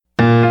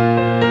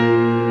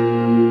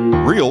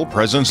Real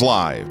Presence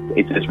Live.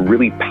 It's this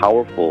really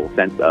powerful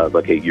sense of,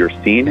 okay, you're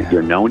seen,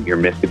 you're known, you're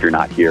missed if you're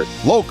not here.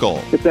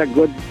 Local. It's that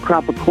good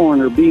crop of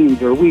corn or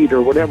beans or wheat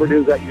or whatever it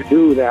is that you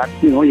do that,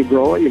 you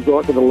grow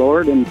it to the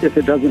Lord, and if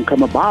it doesn't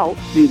come about,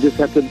 you just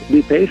have to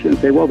be patient and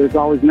say, well, there's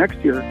always next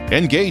year.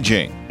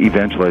 Engaging.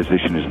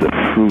 Evangelization is the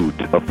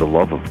fruit of the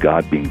love of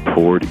God being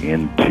poured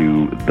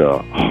into the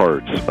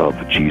hearts of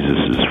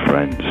Jesus'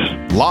 friends.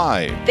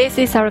 Live. This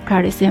is our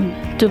charism,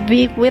 to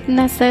be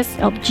witnesses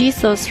of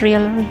Jesus'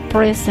 real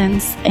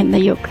presence in the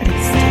Eucharist.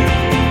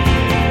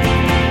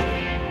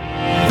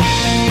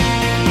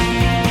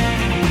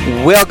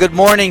 Well, good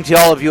morning to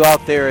all of you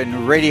out there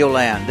in Radio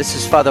Land. This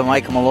is Father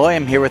Michael Malloy.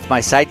 I'm here with my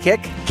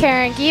sidekick,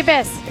 Karen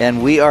Gibas.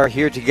 And we are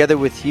here together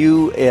with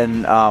you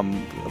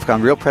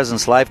on Real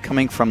Presence Live,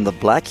 coming from the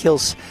Black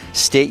Hills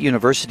State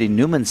University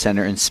Newman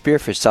Center in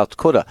Spearfish, South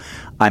Dakota.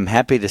 I'm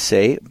happy to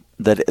say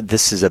that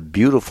this is a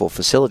beautiful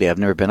facility. I've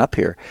never been up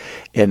here,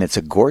 and it's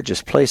a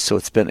gorgeous place. So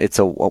it's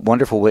a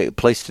wonderful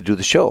place to do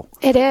the show.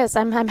 It is.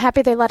 I'm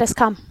happy they let us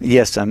come.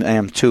 Yes, I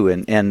am too,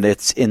 and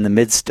it's in the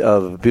midst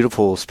of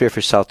beautiful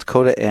Spearfish, South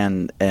Dakota,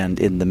 and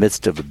in the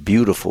midst of a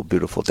beautiful,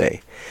 beautiful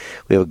day.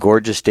 We have a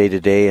gorgeous day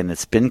today, and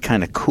it's been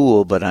kind of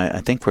cool, but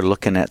I think we're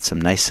looking at some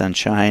nice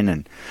sunshine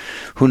and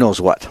who knows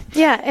what.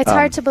 Yeah, it's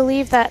hard to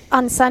believe that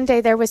on Sunday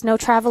there was no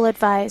travel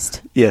advised.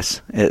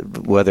 Yes,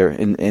 weather,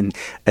 and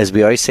as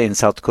we always say in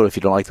South Dakota, if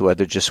you don't like the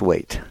weather, just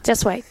wait.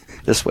 Just wait.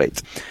 Just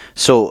wait.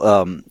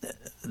 So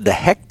the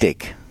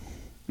hectic,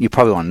 you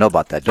probably want to know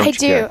about that,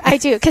 don't you? I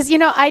do, because,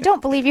 I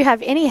don't believe you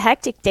have any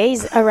hectic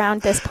days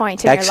around this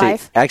point in your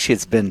life. Actually,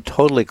 it's been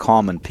totally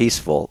calm and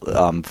peaceful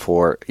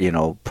for,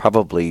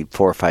 probably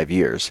 4 or 5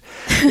 years.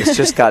 It's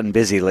just gotten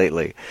busy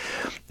lately.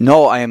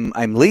 No,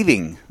 I'm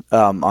leaving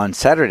on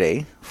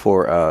Saturday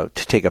to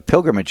take a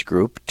pilgrimage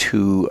group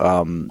to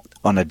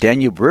on a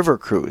Danube River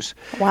cruise.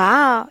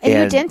 Wow.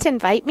 And you didn't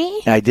invite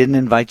me? I didn't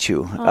invite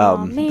you.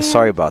 Man.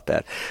 Sorry about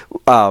that.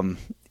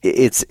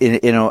 It's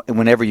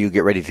whenever you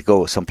get ready to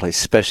go someplace,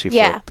 especially for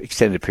an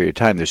extended period of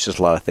time, there's just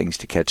a lot of things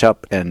to catch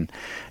up, and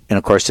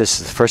of course this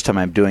is the first time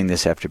I'm doing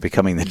this after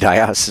becoming the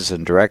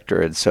diocesan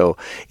director, and so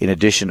in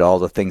addition to all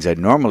the things I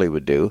normally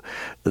would do,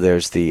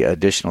 there's the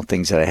additional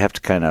things that I have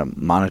to kind of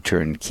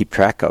monitor and keep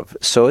track of.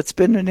 So it's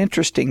been an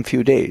interesting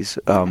few days.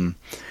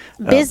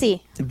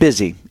 Busy,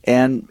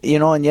 and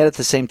and yet at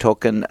the same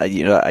token,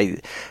 we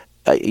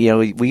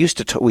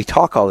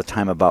talk all the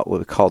time about what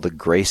we call the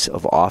grace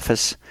of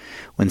office.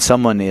 When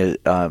someone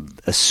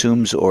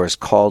assumes or is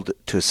called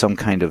to some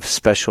kind of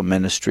special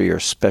ministry or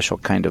special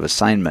kind of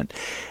assignment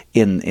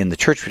in the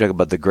church, we talk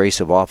about the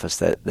grace of office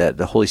that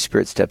the Holy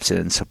Spirit steps in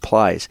and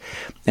supplies.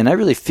 And I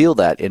really feel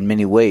that in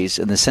many ways,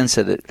 in the sense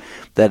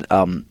that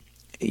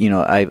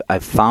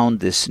I've found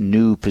this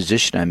new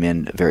position I'm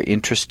in very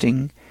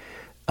interesting,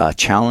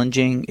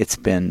 challenging. It's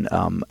been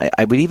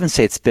I would even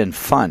say it's been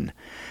fun.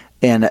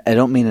 And I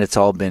don't mean it's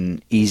all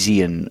been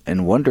easy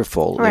and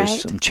wonderful. Right.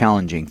 There's some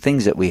challenging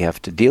things that we have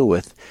to deal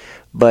with.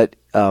 But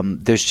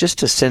there's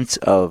just a sense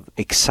of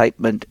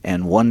excitement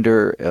and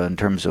wonder in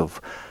terms of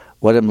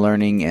what I'm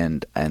learning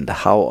and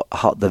how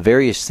the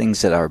various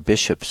things that our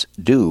bishops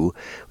do,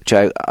 which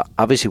I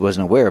obviously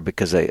wasn't aware of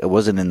because I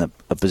wasn't in a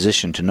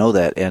position to know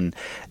that. And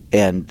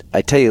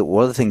I tell you,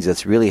 one of the things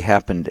that's really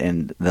happened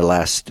in the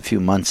last few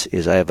months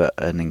is I have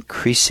an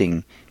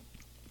increasing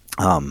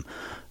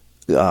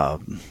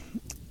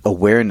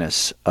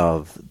awareness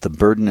of the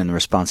burden and the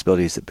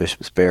responsibilities that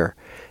bishops bear,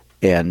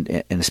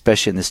 and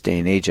especially in this day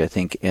and age, I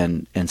think,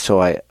 and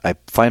so I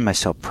find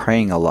myself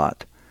praying a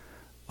lot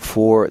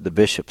for the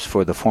bishops,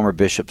 for the former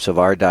bishops of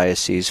our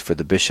diocese, for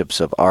the bishops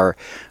of our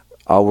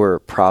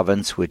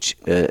province, which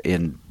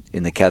in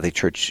the Catholic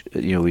Church,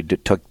 we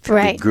took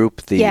the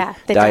group, the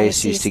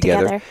diocese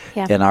together.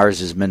 Yeah. And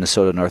ours is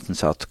Minnesota, North and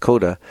South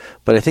Dakota.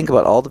 But I think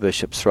about all the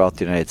bishops throughout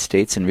the United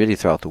States and really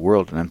throughout the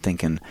world, and I'm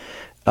thinking,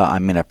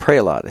 I pray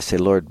a lot. I say,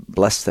 Lord,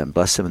 bless them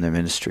in their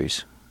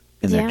ministries,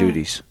 in their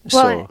duties.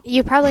 Well,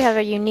 you probably have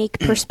a unique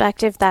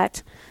perspective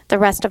that the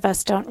rest of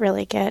us don't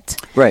really get.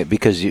 Right,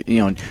 because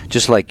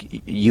just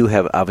like you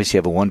obviously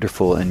have a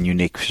wonderful and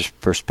unique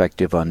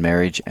perspective on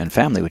marriage and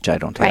family, which I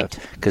don't have,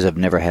 because I've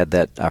never had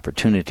that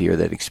opportunity or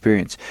that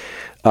experience.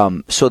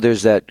 So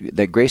there's that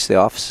grace of the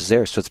office is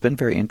there. So it's been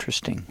very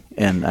interesting,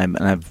 and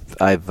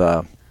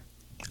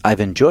I've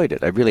enjoyed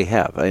it. I really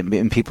have.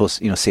 And people,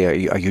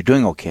 say, "Are you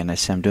doing okay?" And I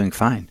say, "I'm doing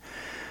fine."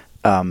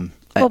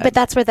 But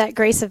that's where that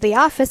grace of the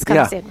office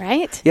comes in,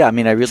 right? Yeah, I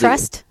really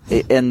trust.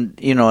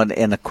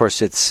 And of course,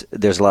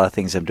 there's a lot of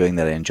things I'm doing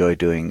that I enjoy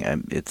doing.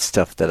 It's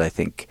stuff that I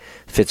think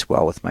fits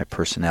well with my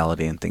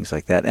personality and things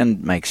like that,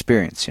 and my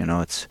experience.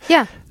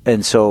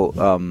 And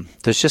so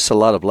there's just a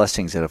lot of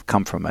blessings that have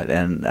come from it,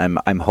 and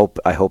I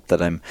hope that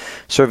I'm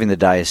serving the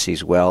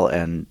diocese well,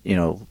 and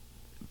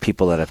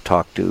people that I've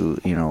talked to,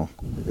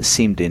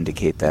 seem to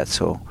indicate that.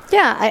 So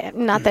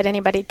not that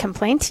anybody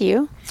complained to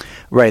you.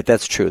 Right,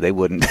 that's true. They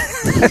wouldn't.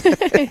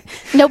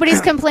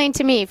 Nobody's complained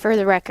to me, for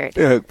the record.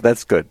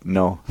 That's good.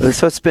 No,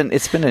 so it's been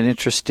an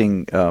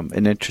interesting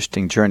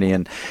journey,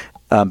 and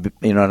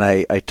and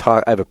I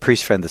have a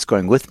priest friend that's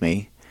going with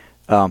me.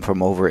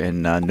 from over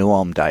in New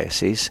Ulm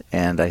Diocese,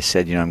 and I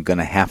said, I'm going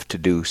to have to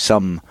do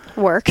some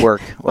Work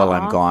while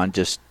I'm gone,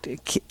 just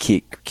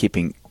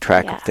keeping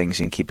track of things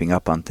and keeping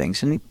up on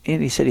things. And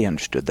he said he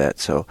understood that.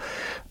 So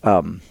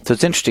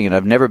it's interesting. And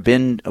I've never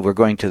been. We're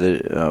going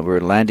to we're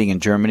landing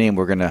in Germany, and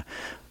we're going to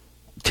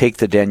take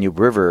the Danube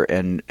River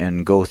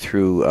and go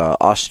through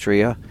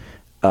Austria.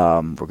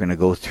 We're going to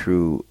go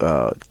through,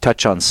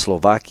 touch on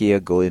Slovakia,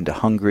 go into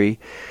Hungary,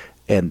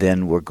 and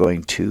then we're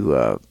going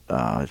to,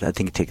 I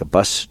think, take a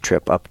bus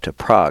trip up to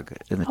Prague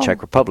in the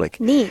Czech Republic.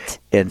 Neat.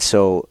 And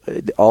so,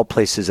 all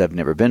places I've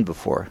never been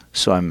before.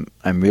 So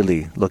I'm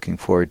really looking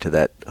forward to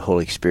that whole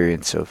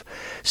experience of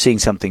seeing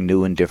something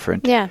new and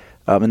different. Yeah.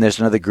 And there's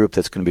another group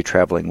that's going to be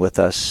traveling with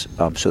us,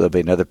 so there'll be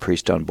another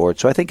priest on board.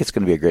 So I think it's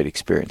going to be a great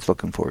experience.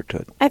 Looking forward to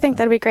it. I think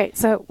that'd be great.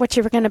 So what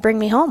you were going to bring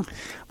me home?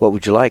 What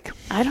would you like?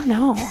 I don't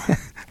know.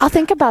 I'll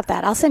think about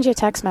that. I'll send you a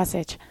text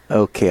message.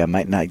 Okay, I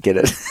might not get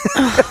it.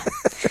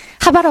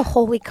 How about a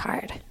holy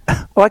card?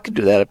 Oh, I could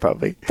do that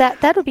probably.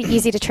 That would be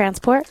easy to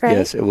transport, right?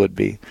 Yes, it would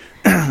be.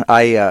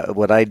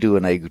 What I do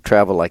when I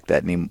travel like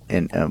that,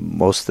 and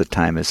most of the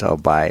time, is I'll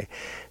buy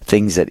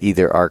things that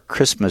either are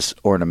Christmas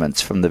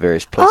ornaments from the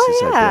various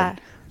places I've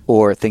been,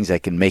 or things I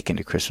can make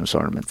into Christmas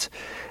ornaments.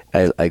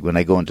 When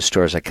I go into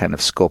stores, I kind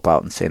of scope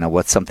out and say, now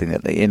what's something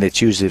that, and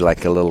it's usually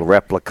like a little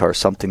replica or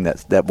something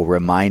that will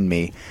remind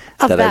me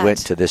that I went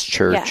to this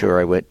church or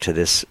I went to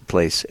this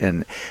place,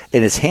 and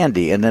it's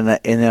handy. And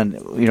then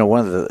one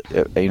of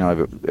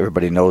the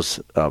everybody knows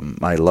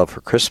my love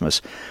for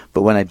Christmas,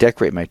 but when I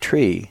decorate my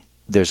tree,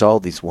 there's all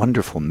these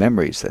wonderful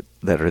memories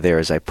that are there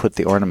as I put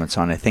the ornaments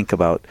on. I think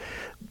about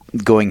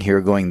going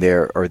here, going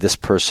there, or this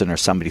person, or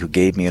somebody who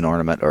gave me an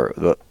ornament, or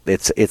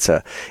it's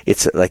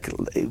like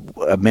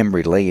a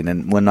memory lane.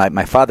 And when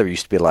my father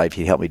used to be alive,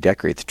 he'd help me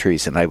decorate the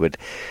trees, and he would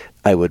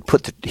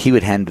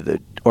hand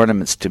the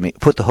ornaments to me,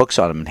 put the hooks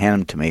on them, and hand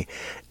them to me,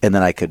 and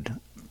then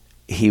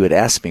he would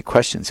ask me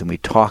questions, and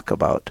we'd talk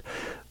about.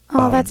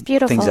 That's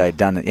beautiful. Things I had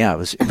done. Yeah, it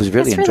was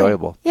really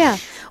enjoyable. Yeah.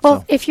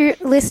 Well, if you're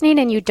listening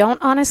and you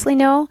don't honestly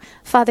know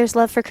Father's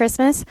love for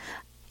Christmas,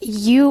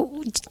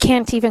 you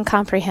can't even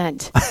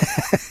comprehend.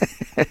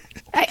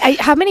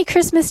 How many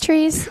Christmas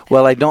trees?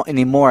 Well, I don't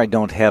anymore. I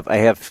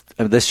have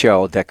this year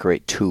I'll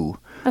decorate 2.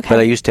 Okay. But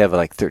I used to have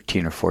like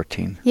 13 or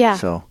 14. Yeah.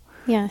 So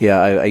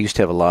yeah, I used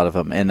to have a lot of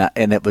them,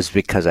 and it was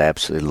because I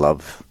absolutely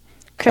love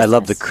Christmas. I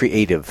love the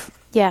creative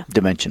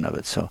dimension of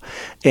it. So,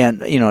 and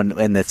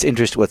that's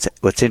interesting.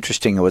 What's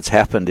interesting and what's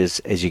happened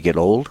is as you get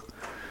old.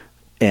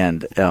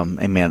 And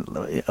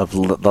of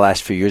the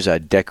last few years,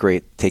 I'd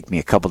take me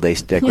a couple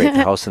days to decorate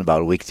the house and about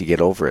a week to get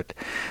over it.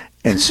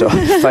 And so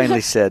I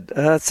finally said,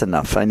 that's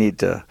enough. I need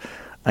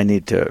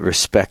to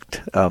respect,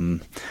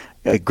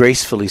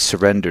 gracefully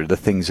surrender the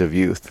things of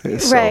youth.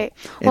 So, right.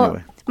 Anyway.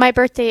 Well, my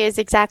birthday is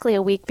exactly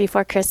a week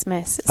before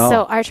Christmas.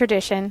 So our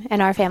tradition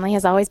in our family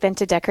has always been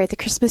to decorate the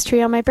Christmas tree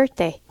on my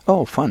birthday.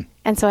 Oh, fun.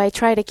 And so I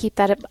try to keep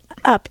that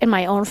up in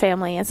my own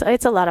family. And so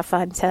it's a lot of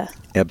fun to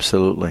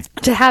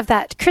have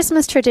that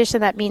Christmas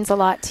tradition that means a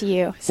lot to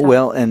you. So.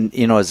 Well, and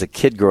as a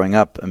kid growing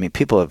up, I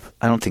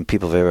don't think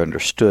people have ever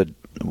understood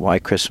why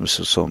Christmas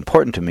was so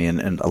important to me.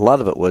 And a lot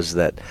of it was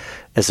that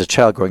as a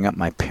child growing up,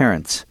 my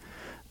parents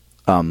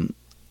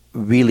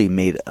really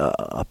made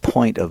a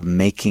point of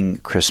making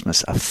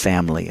Christmas a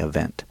family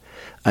event.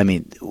 I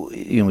mean,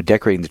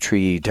 decorating the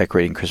tree,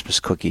 decorating Christmas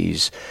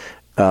cookies,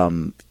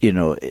 all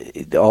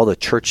the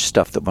church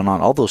stuff that went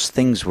on, all those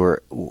things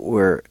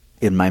were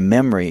in my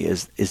memory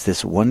is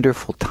this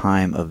wonderful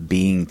time of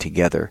being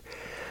together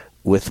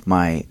with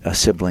my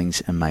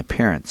siblings and my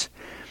parents.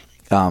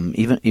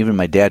 Even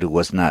my dad, who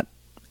was not,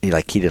 he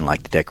didn't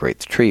like to decorate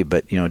the tree,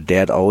 but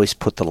Dad always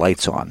put the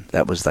lights on.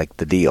 That was like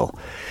the deal,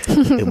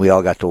 and we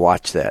all got to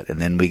watch that,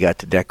 and then we got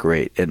to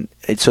decorate, and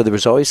so there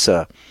was always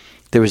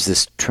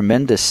this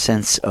tremendous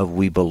sense of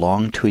we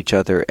belong to each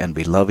other and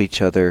we love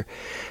each other,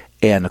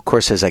 and of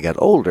course as I got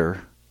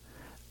older,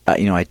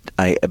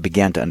 I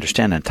began to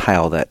understand and tie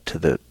all that to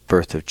the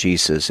birth of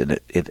Jesus, and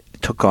it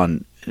took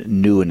on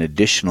new and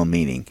additional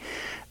meaning.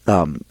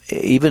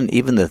 Even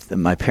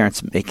my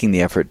parents making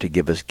the effort to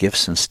give us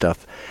gifts and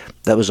stuff,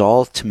 that was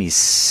all to me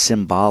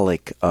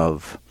symbolic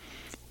of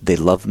they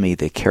love me,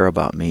 they care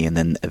about me, and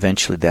then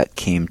eventually I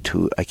came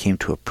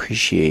to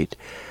appreciate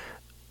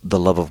the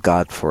love of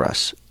God for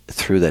us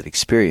through that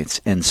experience.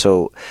 And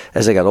so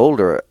as I got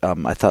older,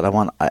 I thought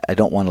I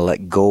don't want to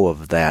let go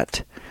of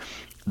that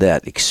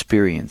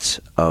experience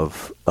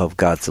of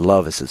God's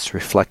love as it's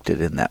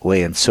reflected in that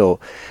way. And so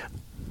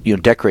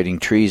decorating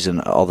trees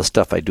and all the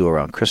stuff I do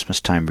around Christmas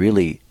time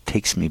really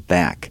takes me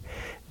back,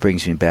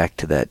 brings me back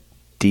to that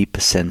deep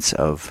sense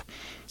of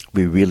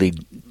we really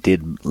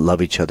did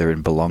love each other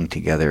and belong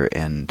together,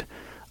 and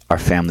our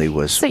family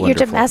was wonderful. Your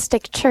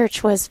domestic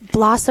church was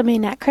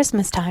blossoming at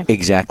Christmas time.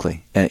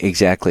 Exactly.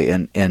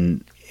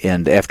 And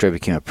after I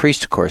became a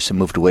priest, of course, and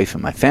moved away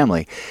from my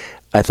family,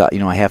 I thought,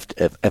 I have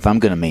to, if I'm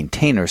going to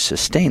maintain or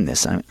sustain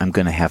this, I'm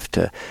going to have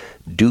to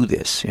do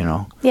this,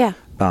 Yeah.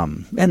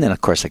 And then,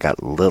 of course, I got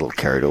a little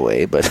carried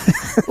away, but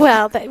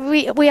well,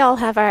 we all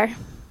have our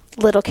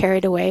little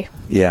carried away.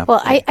 Yeah.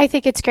 Well, I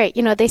think it's great.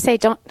 They say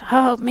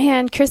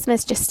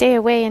Christmas, just stay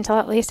away until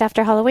at least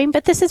after Halloween.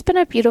 But this has been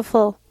a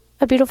beautiful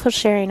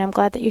sharing. I'm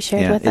glad that you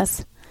shared with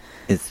us.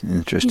 It's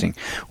interesting.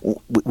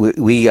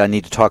 We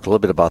need to talk a little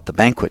bit about the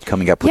banquet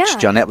coming up, which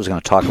Johnette was going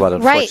to talk about.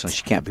 Unfortunately,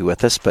 she can't be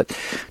with us. But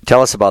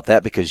tell us about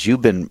that, because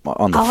you've been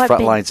on the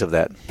front lines of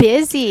that.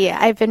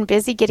 I've been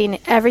busy getting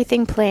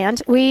everything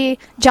planned.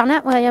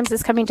 Johnette Williams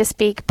is coming to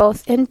speak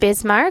both in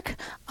Bismarck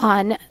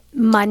on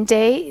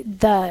Monday,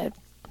 the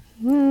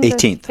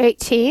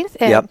 18th,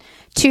 and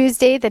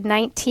Tuesday, the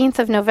 19th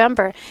of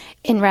November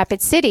in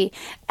Rapid City.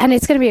 And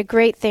it's going to be a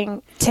great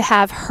thing to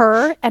have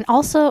her and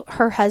also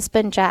her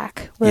husband,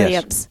 Jack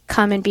Williams,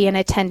 come and be in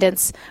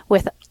attendance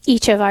with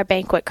each of our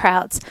banquet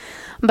crowds.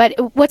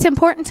 But what's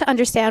important to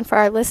understand for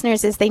our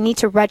listeners is they need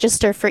to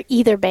register for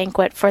either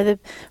banquet, for the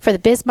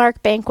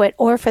Bismarck banquet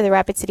or for the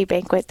Rapid City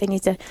banquet. They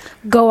need to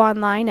go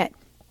online at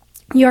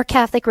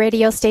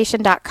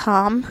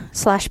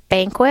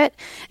yourcatholicradiostation.com/banquet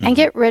and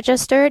get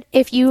registered.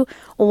 If you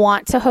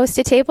want to host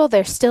a table,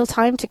 there's still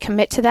time to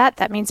commit to that.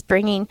 That means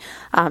bringing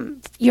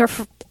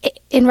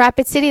in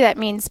Rapid City, that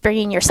means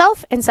bringing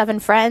yourself and 7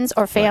 friends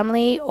or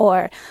family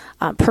or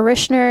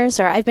parishioners,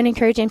 or I've been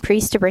encouraging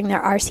priests to bring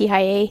their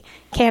RCIA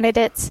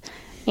candidates.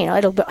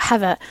 It'll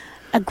have a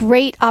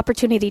great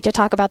opportunity to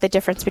talk about the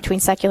difference between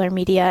secular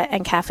media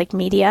and Catholic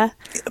media.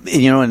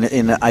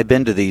 And I've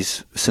been to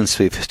these since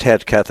we've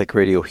had Catholic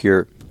radio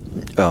here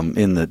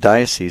in the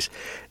diocese,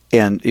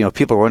 and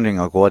people are wondering,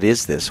 like, what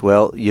is this?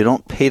 Well, you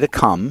don't pay to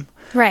come.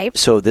 Right.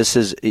 So this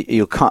is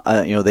they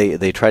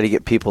try to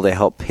get people to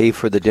help pay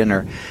for the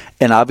dinner,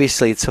 and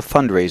obviously it's a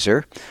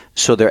fundraiser.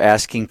 So they're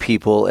asking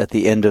people at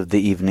the end of the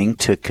evening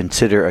to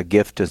consider a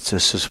gift to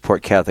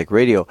support Catholic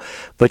radio.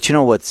 But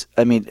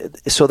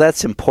so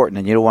that's important,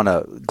 and you don't want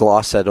to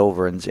gloss that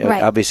over. And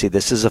obviously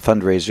this is a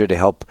fundraiser to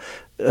help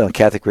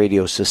Catholic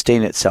radio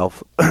sustain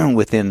itself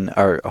within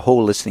our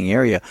whole listening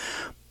area.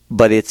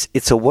 But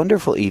it's a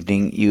wonderful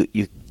evening.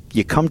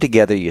 You come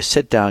together, you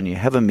sit down, you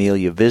have a meal,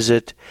 you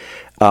visit.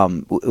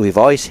 We've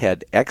always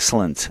had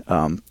excellent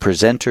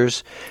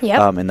presenters.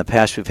 Yep. In the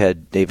past, we've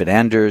had David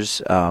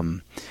Anders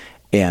and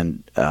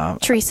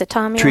Teresa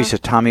Tomeo. Teresa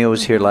Tomeo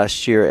was here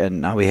last year,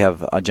 and now we have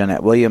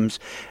Johnette Williams.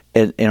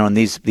 And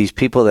these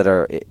people that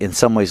are in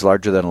some ways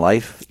larger than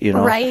life,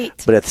 Right.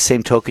 But at the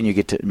same token, you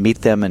get to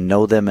meet them and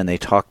know them, and they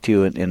talk to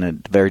you in a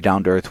very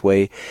down to earth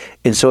way.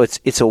 And so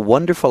it's a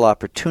wonderful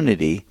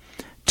opportunity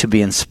to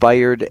be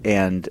inspired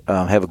and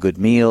have a good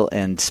meal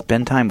and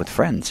spend time with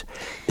friends.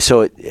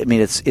 So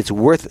it's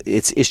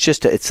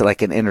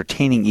like an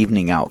entertaining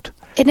evening out.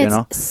 And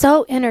it's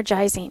so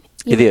energizing.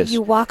 It is.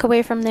 You walk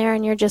away from there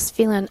and you're just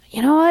feeling,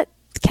 you know what?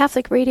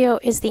 Catholic radio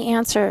is the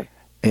answer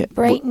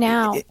right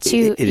now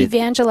to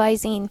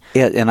evangelizing.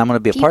 Yeah, and I'm going to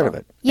be a part of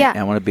it. Yeah.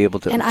 I want to be able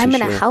to. And I'm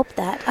going to help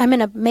that. I'm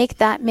going to make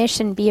that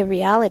mission be a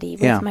reality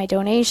with my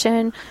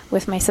donation,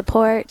 with my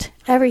support,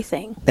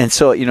 everything. And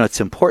so,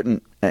 it's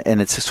important.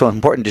 And it's so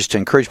important just to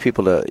encourage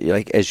people to,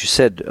 like, as you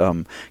said,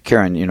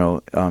 Karen,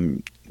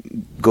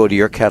 go to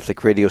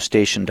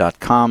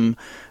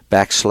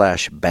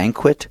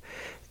yourcatholicradiostation.com/banquet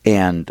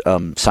and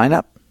sign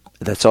up.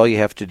 That's all you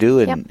have to do,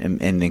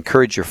 and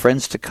encourage your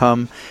friends to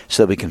come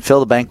so that we can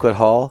fill the banquet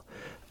hall.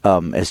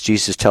 As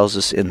Jesus tells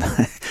us in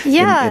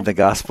the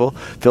gospel,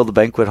 fill the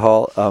banquet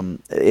hall,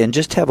 and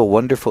just have a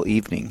wonderful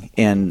evening.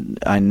 And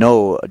I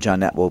know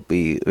Johnette will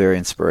be very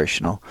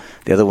inspirational.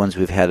 The other ones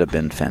we've had have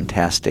been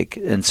fantastic,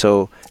 and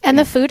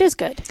the food is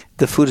good.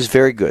 The food is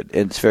very good.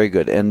 It's very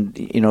good, and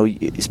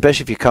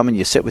especially if you come and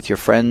you sit with your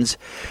friends.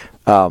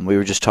 We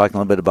were just talking a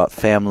little bit about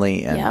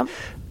family and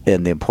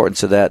the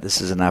importance of that.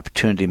 This is an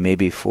opportunity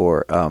maybe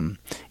for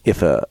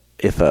if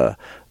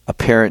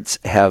parents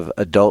have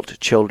adult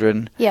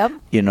children. Yep.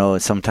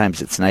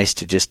 Sometimes it's nice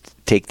to just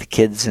take the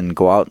kids and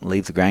go out and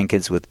leave the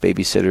grandkids with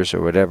babysitters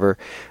or whatever,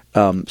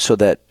 so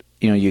that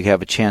you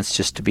have a chance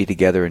just to be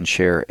together and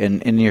share.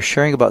 And you're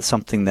sharing about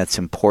something that's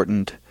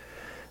important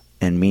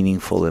and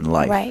meaningful in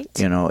life. Right.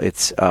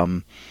 It's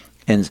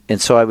and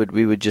so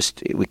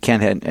we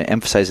can't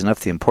emphasize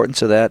enough the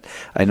importance of that.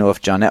 I know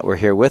if Johnette were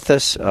here with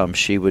us,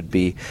 she would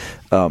be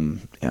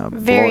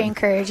very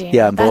encouraging.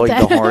 Yeah, blowing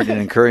the horn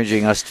and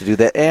encouraging us to do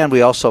that. And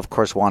we also, of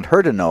course, want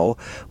her to know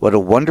what a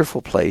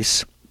wonderful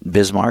place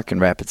Bismarck and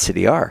Rapid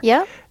City are.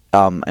 Yeah.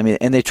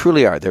 And they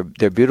truly are.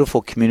 They're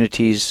beautiful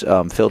communities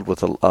filled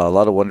with a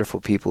lot of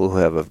wonderful people who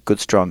have a good,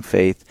 strong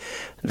faith,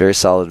 very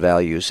solid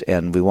values,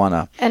 and we want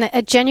to and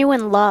a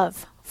genuine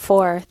love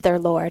for their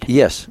Lord.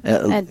 Yes.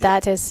 And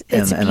that is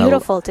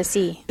beautiful to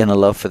see. And a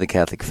love for the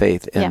Catholic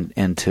faith, and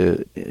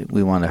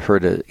we want her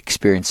to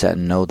experience that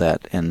and know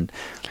that. And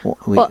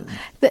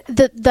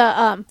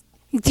the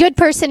good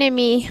person in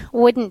me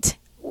wouldn't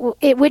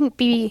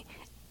be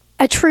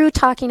a true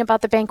talking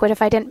about the banquet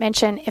if I didn't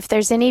mention if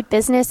there's any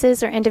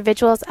businesses or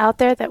individuals out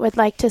there that would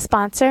like to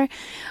sponsor,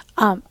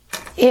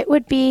 it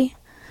would be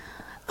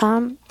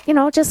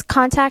just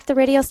contact the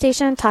radio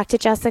station, talk to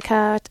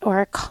Jessica,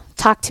 or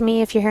talk to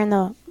me if you're here in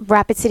the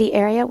Rapid City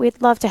area.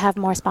 We'd love to have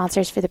more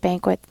sponsors for the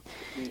banquet.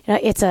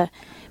 It's a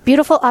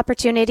beautiful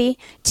opportunity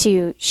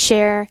to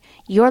share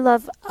your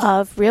love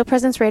of Real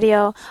Presence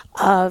Radio,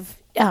 of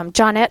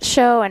Johnette's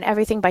show, and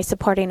everything by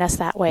supporting us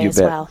that way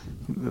well.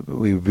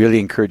 We really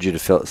encourage you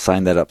to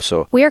sign that up.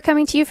 So we are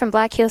coming to you from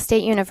Black Hills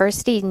State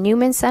University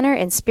Newman Center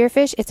in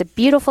Spearfish. It's a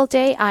beautiful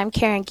day. I'm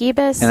Karen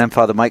Gibas. And I'm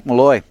Father Mike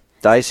Malloy,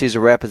 Diocese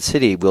of Rapid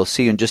City. We'll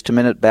see you in just a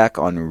minute back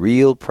on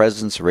Real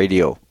Presence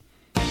Radio.